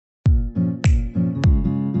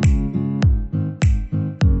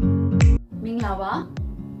ဂလာပါ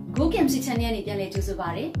Go Chemistry Channel နဲ့ပြန်လည်ကြိုဆိုပါ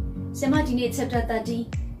ရစေ။ဆရာမဒီနေ့ Chapter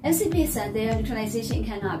 13 Acid Base and their neutralization အခ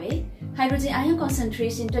န်းကပဲ Hydrogen ion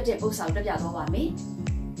concentration တွက်တဲ့ပုံစံတက်ပြသွားပါမယ်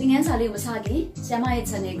။သင်ခန်းစာလေးကိုမစခင်ဆရာမရဲ့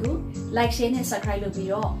channel ကို like share နဲ့ subscribe လုပ်ပြီး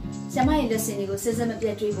တော့ဆရာမရဲ့ lesson တွေကိုစစ်စစ်မပြ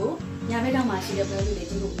တ်တွေ့ဖို့ညာဘက်တော့မှာရှိတဲ့ bell လေးတွေ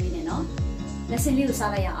တင်ဖို့ပေးနေနော် lesson လေးကိုစ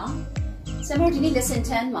လိုက်ရအောင်။ဆရာမဒီနေ့ lesson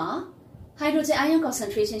 10မှာ hydrogen ion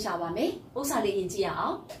concentration ရှာပါမယ်။ပုံစံလေးရင်ကြည့်ရ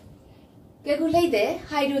အောင်။ Calculate the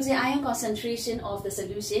hydrogen ion concentration of the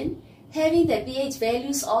solution having the pH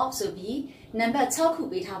values of ဆိုပြီး number 6ခု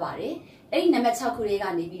ပေးထားပါတယ်။အဲ့ဒီ number 6ခုတွေက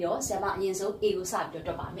နေပြီးတော့ဆရာမအရင်ဆုံး A ကိုစပြီးတော့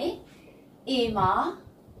တွက်ပါမယ်။ A မှာ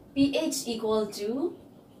pH equal to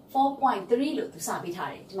 4.3 လို့သူစပေးထား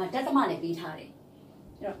တယ်။ဒီမှာဒသမနဲ့ပေးထားတယ်။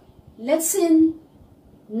အဲ့တော့ lesson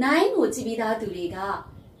 9ကိုကြည့်ပြီးသားသူတွေက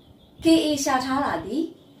Ka ရှာထားတာဒီ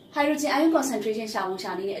hydrogen ion concentration ရှာဖို့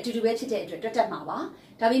ရှာနေတဲ့အတူတူပဲဖြစ်တဲ့အတွက်တွက်တတ်မှာပါ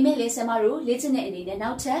။ဒါပေမဲ့လေဆရာမတို့လေ့ကျင့်တဲ့အနေနဲ့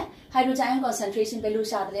နောက်ထပ် hydrogen ion concentration ဘယ်လို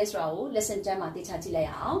ရှာသလဲဆိုတာကို lesson 10မှာသိချကြည့်လိုက်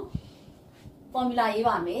ရအောင်။ formula ရေး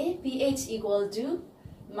ပါမယ်။ pH equal to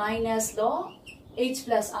minus log H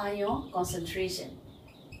plus ion concentration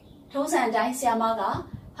ထိုးစံအတိုင်းဆရာမက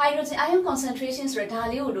hydrogen ion concentration ဆိုတဲ့ဒါ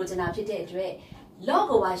လေးကိုလိုချင်တာဖြစ်တဲ့အတွက် log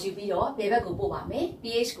ကိုပါယူပြီးတော့ဘယ်ဘက်ကိုပို့ပါမယ်။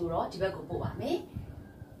 pH ကိုတော့ဒီဘက်ကိုပို့ပါမယ်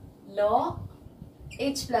။ log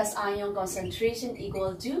H plus ion concentration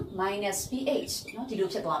equal to minus pH เนาะဒီလို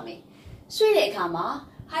ဖြစ်သွားမယ်။ရွှေ့တဲ့အခါမှာ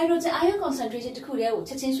hydrogen ion concentration တစ်ခုတည်းကို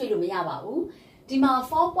ချက်ချင်းရွှေ့လို့မရပါဘူး။ဒီမှာ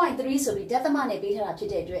 4.3 ဆိုပြီးဒသမနဲ့ပေးထားတာဖြစ်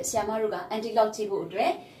တဲ့အတွက်ဆရာမတို့က anti-log ကြည့်ဖို့အတွ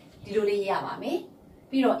က်ဒီလိုလေးရေးရပါမယ်။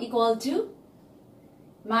ပြီးတော့ equal to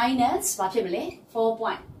minus ဘာဖြစ်မလဲ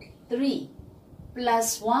 4.3 plus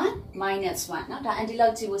 1 minus 1เนาะဒါ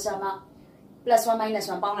anti-log ကြည့်ဖို့ဆရာမ plus 1 minus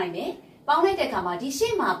 1ပေါင်းလိုက်မယ်။ပေါင်းလိုက်တဲ့အခါမှာဒီ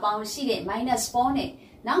ရှေ့မှာပေါင်းရှိတဲ့ minus 4နဲ့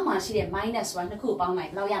နောက်မှာရှိတဲ့ minus 1နှစ်ခုပေါင်းလို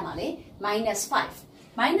က်ဘယ်လောက်ရမှာလဲ minus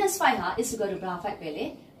 5 minus 5ဟာ is equal to ဘာ 5 ပဲလေ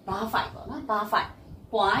ဘာ 5 ပေါ့နော်ဘာ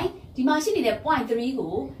 5 point ဒီမှာရှိနေတဲ့ point 3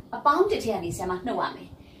ကိုအပေါင်းတစ်ထည့်ကနေဆရာမနှုတ်ရမယ်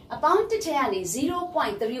အပေါင်းတစ်ထည့်ကနေ 0.3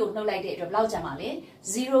 ကိုနှုတ်လိုက်တဲ့အတွက်ဘယ်လောက်ကျန်မှာလဲ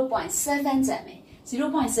 0.7 ကျန်မယ်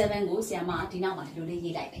 0.7 ကိုဆရာမဒီနောက်မှာဒီလိုလေး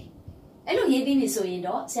ရေးလိုက်မယ်အဲ့လိုရေးပြီးပြီဆိုရင်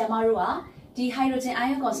တော့ဆရာမတို့ကဒီ hydrogen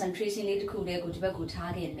ion concentration လေးတစ်ခုလေးကိုဒီဘက်ကို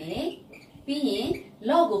ထားခဲ့မယ်ပြီးရင်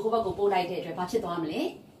log ကိုဟိုဘက်ကိုပို့လိုက်တဲ့အတွက်ဘာဖြစ်သွားမလဲ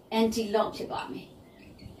anti log ဖြစ်သွားမယ်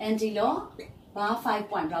anti log ဘာ5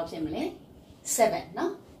 point လောက်ဖြစ်မလဲ7เนา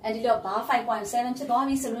ะ anti log ဘာ5.7ဖြစ်သွား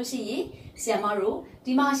ပြီဆိုလို့ရှိရင်ဆရာမတို့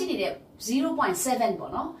ဒီမှာရှိနေတဲ့ 0.7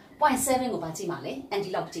 ပေါ့နော် 0.7 ကိုဘာကြည့်မှာလဲ anti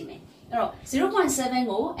log ကြည့်မယ်အဲ့တော့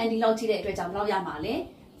 0.7 ကို anti log ကြည့်တဲ့အတွက်ကြောင့်ဘယ်လောက်ရမှာလဲ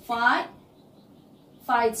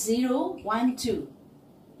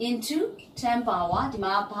55012 into 10 power ဒီ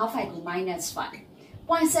မှာဘာ5ကို minus 5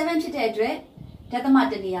 0.7 ဖြစ်တဲ့အတွက်ဒသမ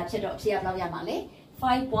တနေရာဖြစ်တော့အဖြေကဘယ်လောက်ရမှာလဲ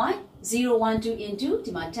 5.012 into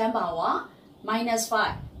ဒီမှာ10 power minus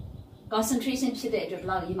 5 concentration ဖြစ်တဲ့အတွက်ဘယ်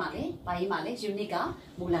လောက်ရေးမှာလဲဘာရေးမှာလဲ unit က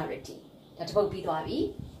molarity ဒါတစ်ပုဒ်ပြီးသွားပြီ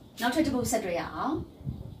နောက်ထပ်တစ်ပုဒ်ဆက်တွေ့ရအောင်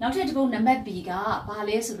နောက်ထပ်တစ်ပုဒ်နံပါတ် B ကဘာ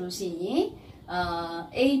လဲဆိုလို့ရှိရင်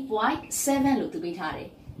8.7 လို့သူပေးထားတယ်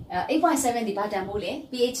8.7 ဒီဘာတန်ဖိုးလဲ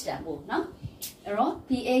pH တန်ဖိုးเนาะအဲ့တော့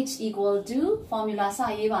pH equal to formula စ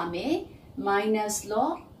ရေးပါမယ်minus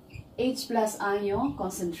log H plus ion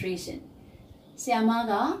concentration ဆရာမ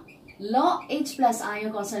က log H plus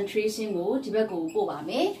ion concentration ကိုဒီဘက်ကိုပို့ပါ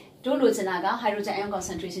မယ်တို့လိုချင်တာက hydrogen ion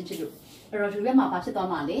concentration ဖြစ်လို့အဲ့တော့ဒီဘက်မှာဘာဖြစ်သွား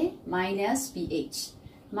မှာလဲ minus pH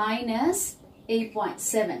minus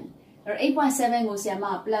 8.7 အဲ့တော့ 8.7 ကိုဆရာမ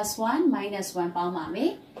plus 1 minus 1 ပေါင်းပါမ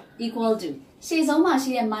ယ် equal to ရှေ့ဆုံးမှာ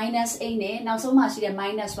ရှိတဲ့ minus 8နဲ့နောက်ဆုံးမှာရှိတဲ့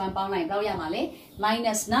minus 1 ပေါင်းလိုက်ဘယ်လောက်ရမှာလဲ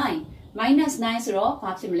minus 9 minus 9ဆိုတော့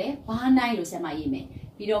ဘာဖြစ်မလဲဘာ9လို့ဆရာမရေးမယ်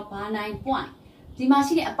ပြီးတော့ဘာ9 point ဒီမှာ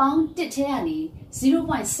ရှိတဲ့အပေါင်း1ထဲကနေ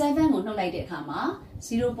 0.7 ကိုနှုတ်လိုက်တဲ့အခါမှာ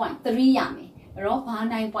 0.3 ရမယ်အဲ့တော့ဘာ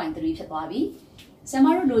9.3 ဖြစ်သွားပြီဆရာမ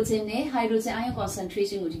တို့လိုချင်တဲ့ hydrogen ion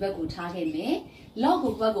concentration ကိုဒီဘက်ကိုထားခဲ့မယ် log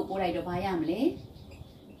ကိုဘက်ကိုပို့လိုက်တော့ဘာရမလဲ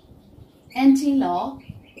anti log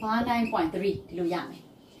ဘာ9.3 ဒီလိုရမယ်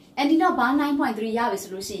anti log ဘာ9.3 ရပြီ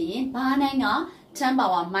ဆိုလို့ရှိရင်ဘာ9က10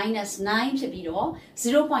 power minus 9ဖြစ်ပြီးတော့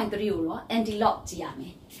 0.3 ကိုတော့ anti log ကြည့်ရမ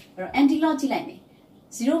ယ်အဲ့တော့ anti log ကြည့်လိုက်မယ်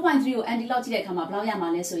 0.3 ကို anti log ကြည့်တဲ့အခါမှာဘယ်လောက်ရမှာ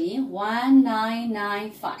လဲဆိုရင်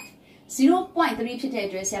1995 0.3 ဖြစ်တဲ့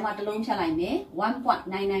အတွက်ဆရာမတစ်လုံးဖြတ်လိုက်မယ်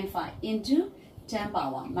1.995 into 10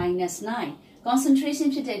 power minus 9 concentration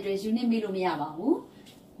ဖြစ်တဲ့အတွက် unit မေးလို့မရပါဘူး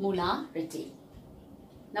molarity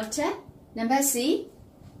နောက်ထပ် number C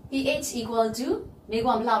pH equal to မေး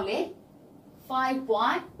ခွန်းဘယ်လောက်လဲ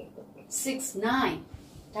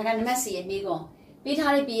5.69 ဒါက number C ရဲ့မေးခွန်းပေး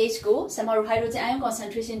ထားတဲ့ pH ကိုဆရာမတို့ hydrogen ion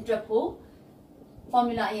concentration တွက်ဖို့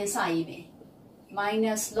formula အရင်စရေးမယ်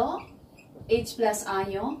minus log H plus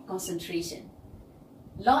ion concentration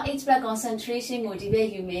log H plus concentration ကိုဒီဘက်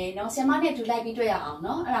ယူမယ်နော်ဆရာမနဲ့တူလိုက်ပြီးတွေ့ရအောင်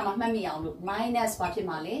နော်အဲ့ဒါမှမှတ်မိအောင်လို့ minus ဘာဖြစ်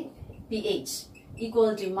မှာလဲ pH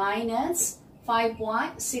equal to minus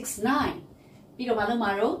 5.69ပြီးတော့ဘာလို့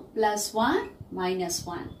မှာတော့ plus 1 minus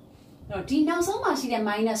 1တော့ဒီနောက်ဆုံးမှာရှိတဲ့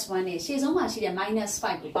minus 1နဲ့ရှေ့ဆုံးမှာရှိတဲ့ minus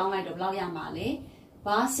 5ကိုပေါင်းလိုက်တော့ဘယ်လောက်ရမှာလဲ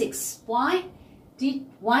ဘာ6 point ဒီ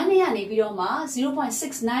1နဲ့ကနေပြီးတော့မှ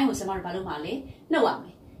 0.69 ကိုဆရာမတို့ဘာလို့မှာလဲနှုတ်ရမ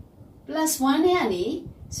ယ် plus 1နဲ့ကနေ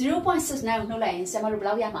 0.69 ကိုနှုတ်လိုက်ရင်ဆရာမတို့ဘယ်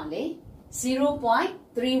လောက်ရမှာလဲ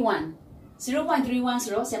0.31 0.31ဆို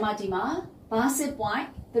တော့ဆရာမဒီမှာဘာ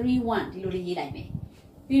6.31ဒီလိုလေးရေးလိုက်မယ်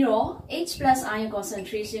ပြီးတော့ H plus ion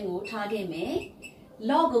concentration ကိုထားခဲ့မယ်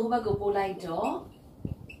log ကိုဘက်ကိုပို့လိုက်တော့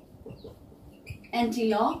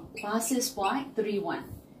anti-log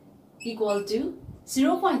 6.31 equal to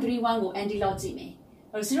 0.31 ကို anti-log ကြည့်မယ်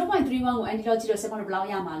အဲ့တော့ 0.31 ကို anti-log ကြည့်တော့ဆရာမတို့ဘယ်လောက်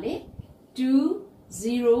ရမှာလဲ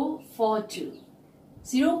2042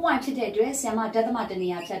 0 point ဖြစ်တဲ့အတွက်ဆရာမဒသမတနေ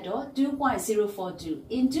ရာဖြတ်တော့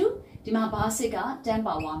 2.042 into ဒီမှာဘာစစ်က10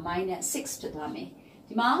 power minus 6ဖြစ်သွားမယ်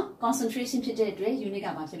ဒီမှာ concentration ဖြစ်တဲ့အတွက် unit က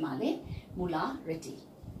ဘာဖြစ်မှာလဲ molarity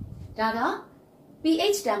ဒါက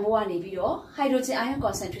pH တန်ဖိုးကနေပြီးတော့ hydrogen ion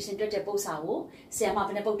concentration တွက်တဲ့ပုတ်စာကိုဆရာမဘ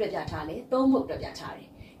ယ်နှပုတ်တွက်ပြထားလဲ3ပုတ်တွက်ပြထားတယ်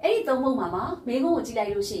အဲ့ဒီ3ပုတ်မှာမေးခွန်းကိုကြည့်လို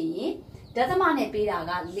က်လို့ရှိရင်ဒသမနဲ့ပေးတာ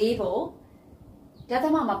က4ပုတ်ဒသ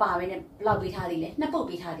မမပါဘဲနဲ့ဘယ်လောက်ပေးထားသေးလဲ2ပုတ်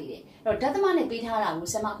ပေးထားသေးတယ်အဲ့တော့ဒသမနဲ့ပေးထားတာကို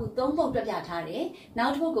ဆရာမအခု3ပုတ်တွက်ပြထားတယ်နော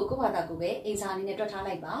က်တစ်ပုတ်ကိုကိုယ့်ဘာသာကိုပဲအင်စာအနေနဲ့တွက်ထား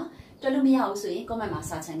လိုက်ပါတွက်လို့မရဘူးဆိုရင် comment မှာ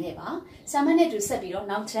စာချန်ခဲ့ပါဆရာမနဲ့တူဆက်ပြီးတော့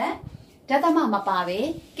နောက်ထပ်ဒသမမပါပဲ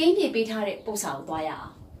ကိန်းပြပေးထားတဲ့ပုတ်စာကိုသွားရအော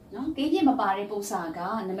င်နော်ကိန်းပြမပါတဲ့ပုတ်စာက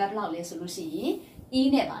နံပါတ်ဘယ်လောက်လဲဆိုလို့ရှိရင် E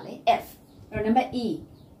နဲ့ပါလဲ F အဲ့တော့နံပါတ် E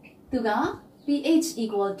သူက pH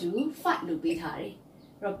equal to 5လို့ပေးထားတယ်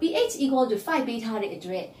အဲ့တော့ pH equal to 5ပေးထားတဲ့အ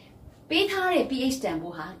တွက်ပေးထားတဲ့ pH တန်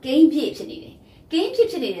ဖိုးဟာကိန်းပြည့်ဖြစ်နေတယ်ကိန်းဖြ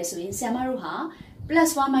စ်နေတယ်ဆိုရင်ဆရာမတို့ဟာ plus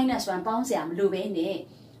 1 minus 1ပေါင်းစရာမလိုဘဲနဲ့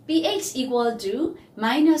pH equal to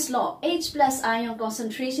minus log H plus ion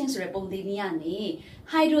concentration ဆိုတဲ့ပုံသဏ္ဍာန်ကနေ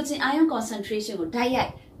hydrogen ion concentration ကိုတိုက်ရို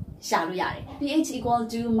က်ရှာလို့ရတယ် pH equal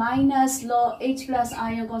to minus log H plus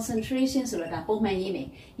ion concentration ဆိုတာပုံမှန်ရေးမယ်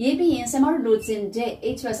ရေးပြီးရင်ဆရာမတို့လိုချင်တဲ့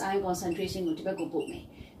H plus ion concentration ကိုဒီဘက်ကိုပို့မယ်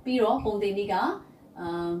ပြီးတော့ပုံသဏ္ဍာန်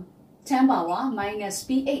က10 power minus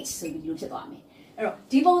pH ဆိုပြီးလို့ဖြစ်သွားမယ်အဲ့တော့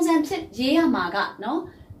ဒီပုံစံဖြစ်ရေးရမှာကနော်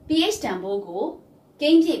pH တန်ဖိုးကိုကိ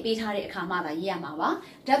န်းပြည့်ပေးထားတဲ့အခါမှသာရေးရမှာပါ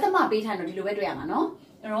ဒသမပေးထားတော့ဒီလိုပဲတွေ့ရမှာနော်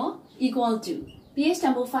အဲ့တော့ equal to pH တ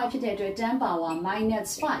န်ဖိုး5ဖြစ်တဲ့အတွက်10 power minus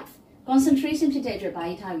 5 concentration ဖြစ်တဲ့အတွက်ဘာ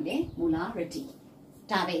ရေးထားပြီလဲ molarity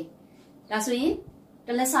ဒါပဲဒါဆိုရင်တ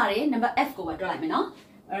လက်စတဲ့ number F ကိုပဲတွက်လိုက်မယ်နော်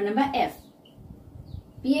အဲ့တော့ number F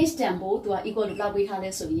pH တန်ဖိုးသူက equal to ဘယ်လောက်ပေးထားလဲ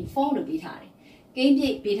ဆိုပြီး4လို့ပေးထားတယ်ကိန်းပြ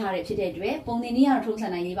ည့်ပေးထားတဲ့ဖြစ်တဲ့အတွက်ပုံသင်နည်းကတော့ထုံးစံ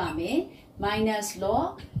နိုင်ရေးပါမယ် minus log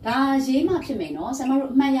ဒါရေးမှဖြစ်မယ်နော်ဆရာမ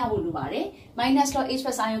တို့အမှတ်ရဖို့လိုပါတယ် minus log H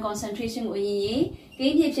plus ion concentration ကိုရေးကိ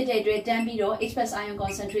န်းပြည့်ဖြစ်တဲ့အတွက်တန်းပြီးတော့ H plus ion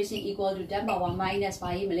concentration equal to 10 power minus ဘာ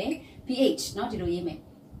ရေးမလဲ pH เนาะဒီလိုရေးမယ်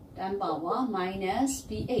10 power minus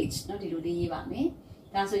pH เนาะဒီလိုလေးရေးပါမယ်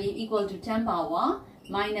ဒါဆိုရင် equal to 10 power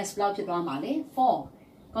minus ဘယ်လောက်ဖြစ်သွားမှာလဲ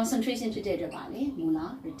4 concentration ဖြစ်တဲ့အတွက်ပါလေ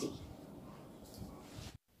molarity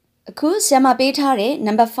အခုဆရာမပေးထားတဲ့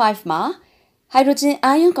number 5မှာ hydrogen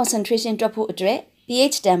ion concentration တွက်ဖို့အတွက်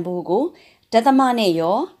pH တန်ဖိုးကိုဒသမနဲ့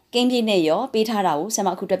ရောကိန်းပြည့်နဲ့ရောပေးထားတာကိုဆရာမ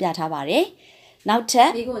အခုတွက်ပြထားပါတယ်နောက်ထပ်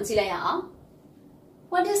ဒီကိုကြည့်လိုက်ရအောင်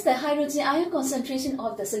What is the hydrogen ion concentration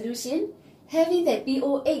of the solution having the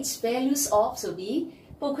pOH values of ဆိုပြီး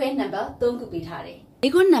ပုတ်ခွဲ number 3ခုပေးထားတယ်ဒီ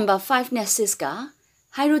ကို number 5နဲ့6က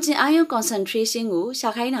hydrogen ion concentration ကိုရှာ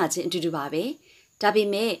ခိုင်းတာချင်းအတူတူပါပဲဒါပေ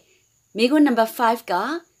မဲ့မိခွန်း number 5က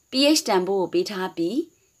pH တန်ဖိုးကိုပေးထားပြီး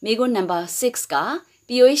မိခွန်း number 6က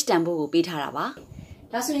pOH တန်ဖိုးကိုပေးထားတာပါ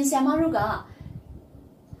ဒါဆိုရင်ဆရာမတို့က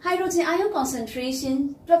hydrogen ion concentration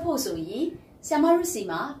တွက်ဖို့ဆိုရင်ဆရာမတို့စီ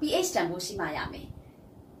မှာ pH တန်ဖိုးရှိမှရမယ်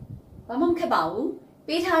ဘာမှမခက်ပါဘူး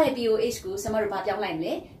ပေးထားတဲ့ pOH ကိုဆရာမတို့ဘာပြောင်းလိုက်မ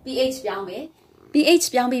လဲ pH ပြောင်းမယ် pH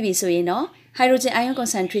ပြောင်းပြီးပြီဆိုရင်တော့ hydrogen ion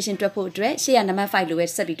concentration တွက်ဖို့အတွက်ရှေ့က number 5လိုပဲ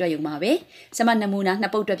ဆက်ပြီးတွက်ယူမှာပဲဆရာမနမူနာနှ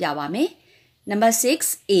စ်ပုတ်တွက်ပြပါမယ် number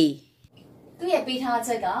 6Aသူရဲ့ပေးထား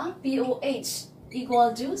ချက်က pOH equal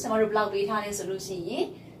to ဆရာမတို့ဘယ်လောက်ပေးထားလဲဆိုလို့ရှိရင်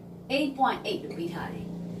 8.8 လို့ပေးထားတယ်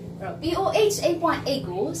အဲ့တော့ pOH 8.8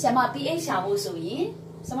 ကိုဆရာမ pH ရှာဖို့ဆိုရင်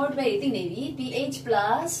ဆရာမတို့တပည့်သိနေပြီ pH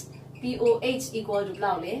plus pOH equal to ဘယ်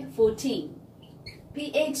လောက်လဲ14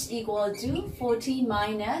 pH equal to 14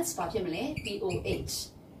 minus ဘာဖြစ်မလဲ pOH အဲ့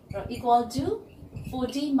တော့ equal to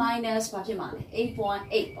 14 minus ဘာဖြစ်မှာလဲ 8.8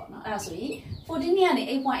 ပေါ့နော်အဲ့ဒါဆိုရင်14နဲ့ကနေ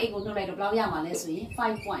 8.8 ကိုနှုတ်လိုက်တော့ဘယ်လောက်ရမှာလဲဆိုရင်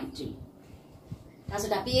 5.2ဒါဆို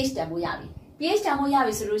တာ pH တန်ဖိုးရပြီ pH တန်ဖိုးရ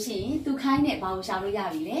ပြီဆိုလို့ရှိရင်သူခိုင်းတဲ့ဘာကိုရှာလို့ရ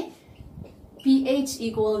ပြီလဲ pH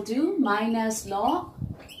equal to minus log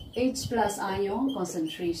H plus ion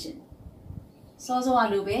concentration So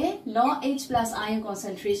log H plus ion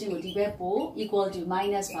concentration will equal to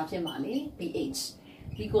minus pH.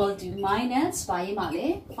 Equal to minus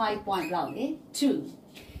 5.2.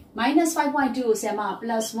 Minus 5.2 is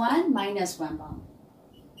plus 1 minus 1 pound.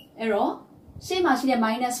 Error. Same as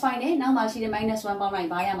minus 5 now minus 1 pound by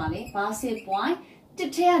Male. Pass it point.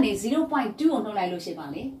 0.2 on no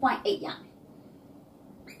 0.8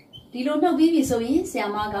 ဒီလိုနှုတ်ပြီးပြီဆိုရင်ဆရာ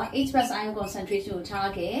မက H plus ion concentration ကိုထား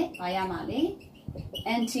ခဲ့ပါရမှာလေ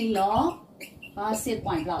anti-log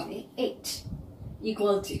 6.8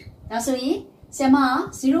 equal to ဒါဆိုရင်ဆရာမက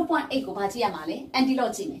 0.8 ကိုဘာကြည့်ရမှာလဲ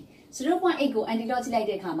anti-log ကြည့်မယ် 0.8 ကို anti-log ကြည့်လိုက်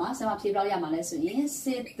တဲ့အခါမှာဆရာမဖြေပြောက်ရမှာလဲဆိုရင်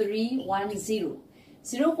 6310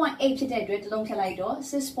 0.8 ဖြစ်တဲ့အတွက်တစ်လုံးထည့်လိုက်တော့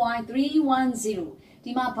 6.310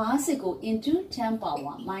 ဒီမှာဘာစစ်ကို into 10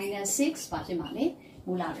 power minus 6 ပါဖြစ်မှာလေ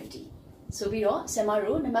molarity So we are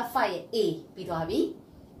Samaro number 5 A Bidwabi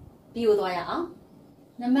B Odoya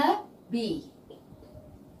number B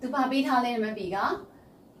to Pabi Hale number Biga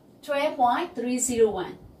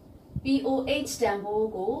 12.301 POH Dambo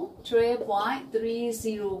go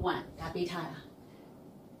 12.301 Tapitara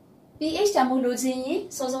pH Dambo losing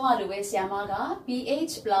Sozoa Lues Yamaga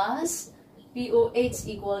pH plus POH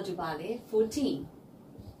equal to Bale 14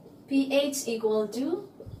 pH equal to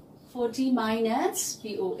 40 minus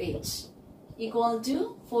POH equal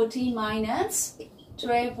to 40 minus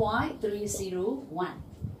 12.301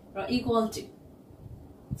 or equal to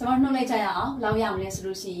so what no later lao yam le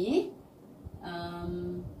solution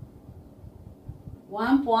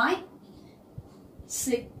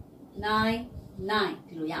 1.699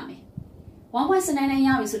 ဒီလိုရမယ် 1.699 ရ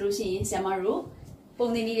ပြီဆိုလို့ရှိရင်ဆရာမတို့ပုံ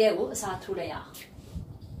သင်နည်းတွေကိုအစားထိုးလိုက်ရအောင်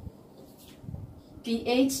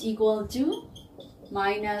pH equal to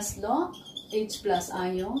minus log H plus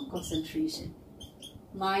ion concentration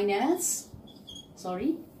minus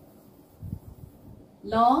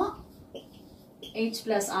log H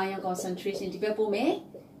plus ion concentration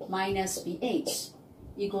minus pH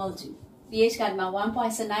equal to pH got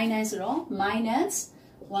 1.699 so minus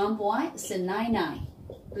 1.699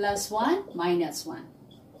 plus 1 minus 1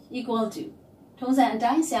 equal to ထုံးစံအ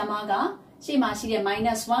တိုင်းဆရာမကရှေ့မှာရှိတဲ့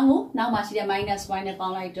minus 1ကိုနောက်မှာရှိတဲ့ minus 1နဲ့ပေါ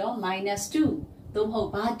င်းလိုက်တော့ minus 2 သို့မဟုတ်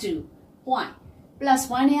ဘာ2 point plus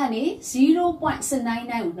 1နဲ့ကနေ 0.699 ကို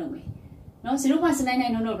နှုတ်မယ်နော်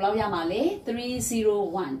 0.699 နှုတ်တော့ဘယ်လောက်ရမှာလဲ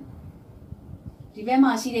301ဒီဘက်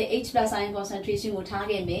မှာရှိတဲ့ H plus ion concentration ကိုထား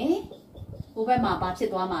ခဲ့မယ်ဟိုဘက်မှာဘာဖြစ်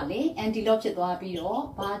သွားမှာလဲ anti-log ဖြစ်သွားပြီးတော့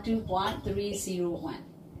ဘာ 2.301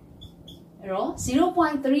 အဲ့တော့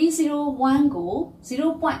 0.301 ကို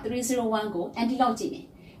anti-log ကြည့်မယ်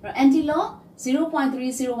အဲ့တော့ anti-log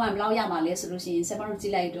 0.301 ဘယ်လောက်ရမှာလဲဆိုလို့ရှိရင်ဆက်မတို့ကြ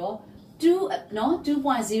ည့်လိုက်တော့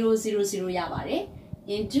2.000 ရပါတယ်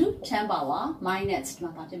into 10 power minus ဒီ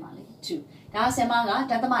မှာဘာဖြစ်မှာလဲ2ဒါဆယ်မက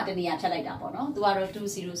ဒသမတနေရာထပ်လိုက်တာပေါ့နော်သူကတော့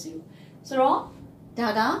200ဆိုတော့ဒါ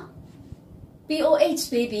က POH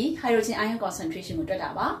baby hydrogen ion concentration ကိုတွက်တာ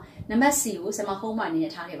ပါနံပါတ် C ကိုဆယ်မ home မှာနေ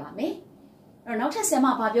ထားခဲ့ပါမယ်အဲ့တော့နောက်ထပ်ဆယ်မ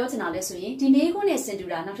ဘာပြောချင်တာလဲဆိုရင်ဒီမေးခွန်းနဲ့စင်တူ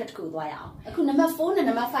တာနောက်ထပ်တစ်ခုသွားရအောင်အခုနံပါတ်4နဲ့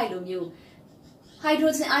နံပါတ်5လိုမျိုး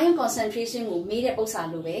hydrogen ion concentration ကိုမေးတဲ့ပု္ပ္ပာ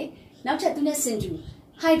လိုပဲနောက်ထပ်သူနဲ့စင်တူ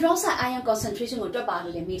hydroxide ion concentration ကိုတွက်ပါ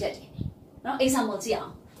လို့လည်းမေးတတ်တယ်။နော် example ကြည့်အော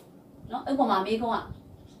င်။နော်ဥပမာမေးခွန်းက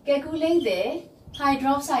calculate the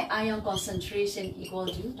hydroxide ion concentration equal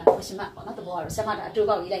to ဒါ question mark ပေါ့နော်တဘောကတော့ဆက်မှတ်တာအတူ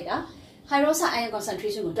ပေါက်ရေးလိုက်တာ hydroxide ion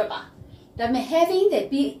concentration ကိုတွက်ပါ။ဒါပေမဲ့ having the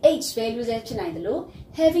pH value ဆက်ဖြစ်နိုင်တယ်လို့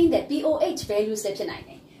having the POH value ဆက်ဖြစ်နိုင်တ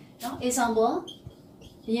ယ်။နော် example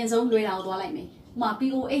အရင်ဆုံးလွယ်တာကိုသွားလိုက်မယ်။ဥပမာ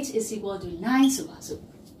POH is equal to 9ဆိုပါစို့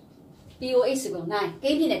POH is equal to 9ကိ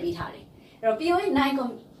န်းပြည့်နဲ့ပြီးထားတယ်။အဲ့တော့ POH 9ကို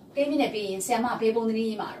ကိန်းပြည့်နဲ့ပြီးရင်ဆရာမဘေးပုံသနည်း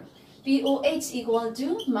ရေးမှာတော့ POH equal to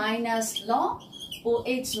minus log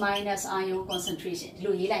OH minus ion concentration ဒီ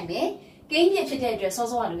လိုရေးလိုက်မယ်ကိန်းပြည့်ဖြစ်တဲ့အတွက်စော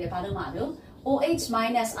စောကလိုပဲဘာလို့မှာလို့ OH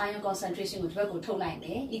minus ion concentration ကိုဒီဘက်ကိုထုတ်လိုက်မ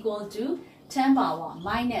ယ် equal to 10 power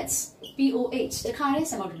minus POH တခါလေး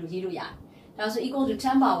ဆရာမတို့ဒီလိုရေးလို့ရတယ်ဒါဆို equal to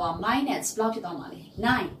 10 power minus ဘယ်လောက်ဖြစ်သွားမှာလဲ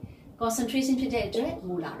9 concentration ဖြစ်တဲ့အတွက်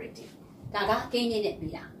molarity ဒါကကိန်းပြည့်နဲ့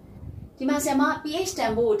ပြီးတာဒီမှာဆရာမ pH တ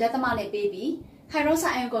န်ဖိုးကိုဒသမနဲ့ပေးပြီး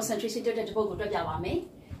hydroxide ion concentration တွက်တဲ့တစ်ပုဒ်ကိုတွက်ပြပါမယ်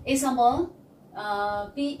example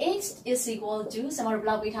pH is equal to ဆရာမတို့ဘယ်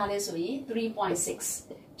လောက်ပေးထားလဲဆိုရင် 3.6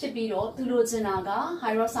 ဖြစ်ပြီးတော့သူလိုချင်တာက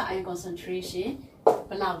hydroxide ion concentration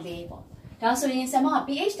ဘယ်လောက်လဲပေါ့ဒါဆိုရင်ဆရာမက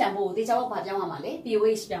pH တန်ဖိုးကိုတေချာပေါက်ဘာပြောင်းရမှာလဲ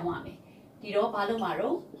POH ပြောင်းရမယ်ဒီတော့ဘာလို့မှာ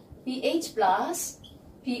တော့ pH plus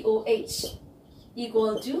POH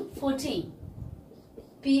equal to 14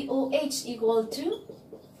 POH equal to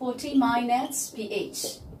 40 minus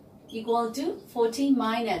pH equal to 40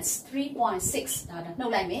 minus 3.6ဒါနှု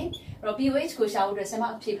တ်လိုက်မယ်အဲ့တော့ POH ကိုရှာဖို့အတွက်ဆရာမ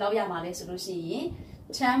အဖြေဘယ်လောက်ရမှာလဲဆိုလို့ရှိရင်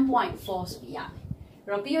 10.4 ဆိုပြီးရမယ်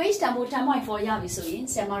pH တန်ဖိုး 10.4 ရပြီဆိုရင်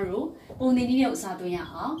ဆရာမတို့ပုံသင်နည်းနဲ့ဥစားသွင်းရ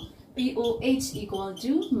အောင် pOH equal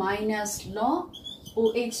to minus log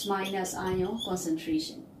OH minus ion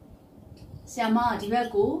concentration ဆရာမဒီဘက်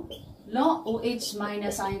ကို log OH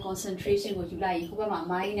minus ion concentration ကိုယူလိုက်ရင်ဟိုဘက်မှာ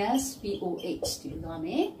minus pOH ဒီလိုသွားမ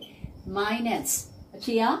ယ် minus အ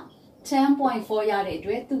ဖြေက 10.4 ရတဲ့အ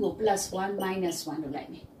တွက်သူ့ကို plus 1 minus 1လုပ်လိုက်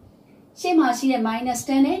မယ်ရှေ့မှာရှိတဲ့ minus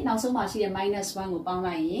 10နဲ့နောက်ဆုံးမှာရှိတဲ့ minus 1ကိုပေါင်း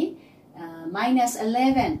လိုက်ရင်minus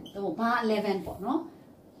 11တော့ဘာ11ပေါ့နော်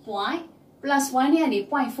point plus 1နဲ့ကနေ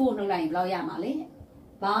 0.4 နှုတ်လိုက်ရင်ဘယ်လောက်ရမှာလဲ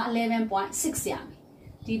ဘာ 11.6 ရမယ်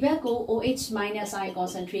ဒီဘက်ကို OH minus ion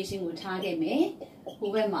concentration ကိုထားခဲ့မယ်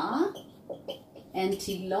ဟိုဘက်မှာ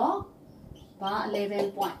anti log ဘာ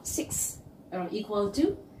 11.6 အဲ့တော့ equal to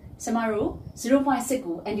စမတို့ 0.6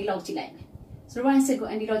 ကို anti log ကြည့်လိုက်မယ် 0.6 ကို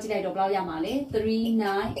anti log ကြည့်လိုက်တော့ဘယ်လောက်ရမှာလဲ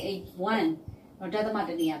3981တော့ဒသမ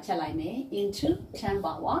တနေရာဖြတ်လိုက်မယ် into 10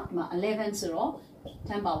 power ဒီမှာ11ဆိုတော့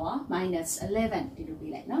10 power minus 11ဒီလို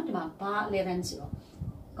ပေးလိုက်เนาะဒီမှာဘာ11ဆိုတော့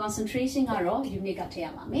concentration ကတော့ unit ကထည့်ရ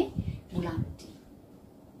ပါမယ်မူလတီ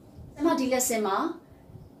ဒီမှာဒီ lesson မှာ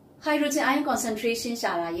hydrogen ion concentration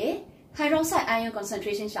ရှာတာရယ် hydroxide ion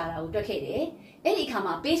concentration ရှာတာကိုတွေ့ခဲ့တယ်အဲ့ဒီအခါ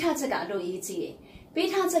မှာပေးထားချက်ကအလုပ်အရေးကြီးတယ်ပေး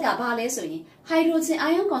ထားချက်ကဘာလဲဆိုရင် hydrogen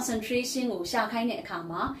ion concentration ကိုရှာခိုင်းတဲ့အခါ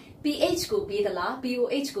မှာ pH ကိုပေးသလား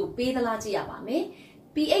pOH ကိုပေးသလားကြည့်ရပါမယ်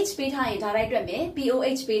pH ပေးထားရင်ဒါတိုင်းတွက်မယ်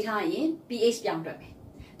pOH ပေးထားရင် pH ပြောင်းတွက်မယ်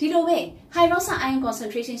ဒီလိုပဲ hydroxide ion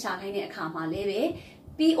concentration ရှာခိုင်းတဲ့အခါမှာလည်းပဲ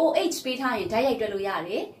pOH ပေးထားရင်ဓာတ်ရိုက်တွက်လို့ရတ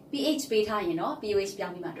ယ် pH ပေးထားရင်တော့ pOH ပြော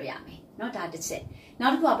င်းပြီးမှတွက်ရမယ်เนาะဒါတစ်ချက်နော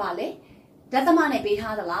က်တစ်ခုကဘာလဲဓာတ်သမနဲ့ပေး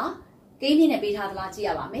ထားသလားကိန်းမြင့်နဲ့ပေးထားသလားကြည့်ရ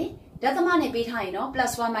ပါမယ်ဓာတ်သမနဲ့ပေးထားရင်တော့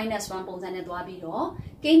plus 1 minus 1 ပုံစံနဲ့သွားပြီးတော့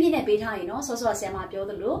ကိန်းပြည့်နဲ့ပေးထားရင်တော့စောစောဆရာမပြော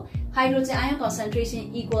သလို hydrogen ion concentration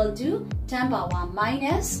equal to 10 power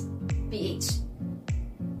minus pH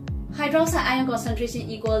hydroxide ion concentration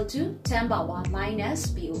equal to 10 power minus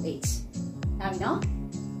pOH ဒါပြီနော်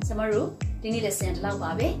ဆရာမတို့ဒီနေ့ lesson ဒီလောက်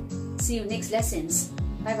ပါပဲ see you next lessons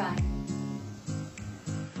bye bye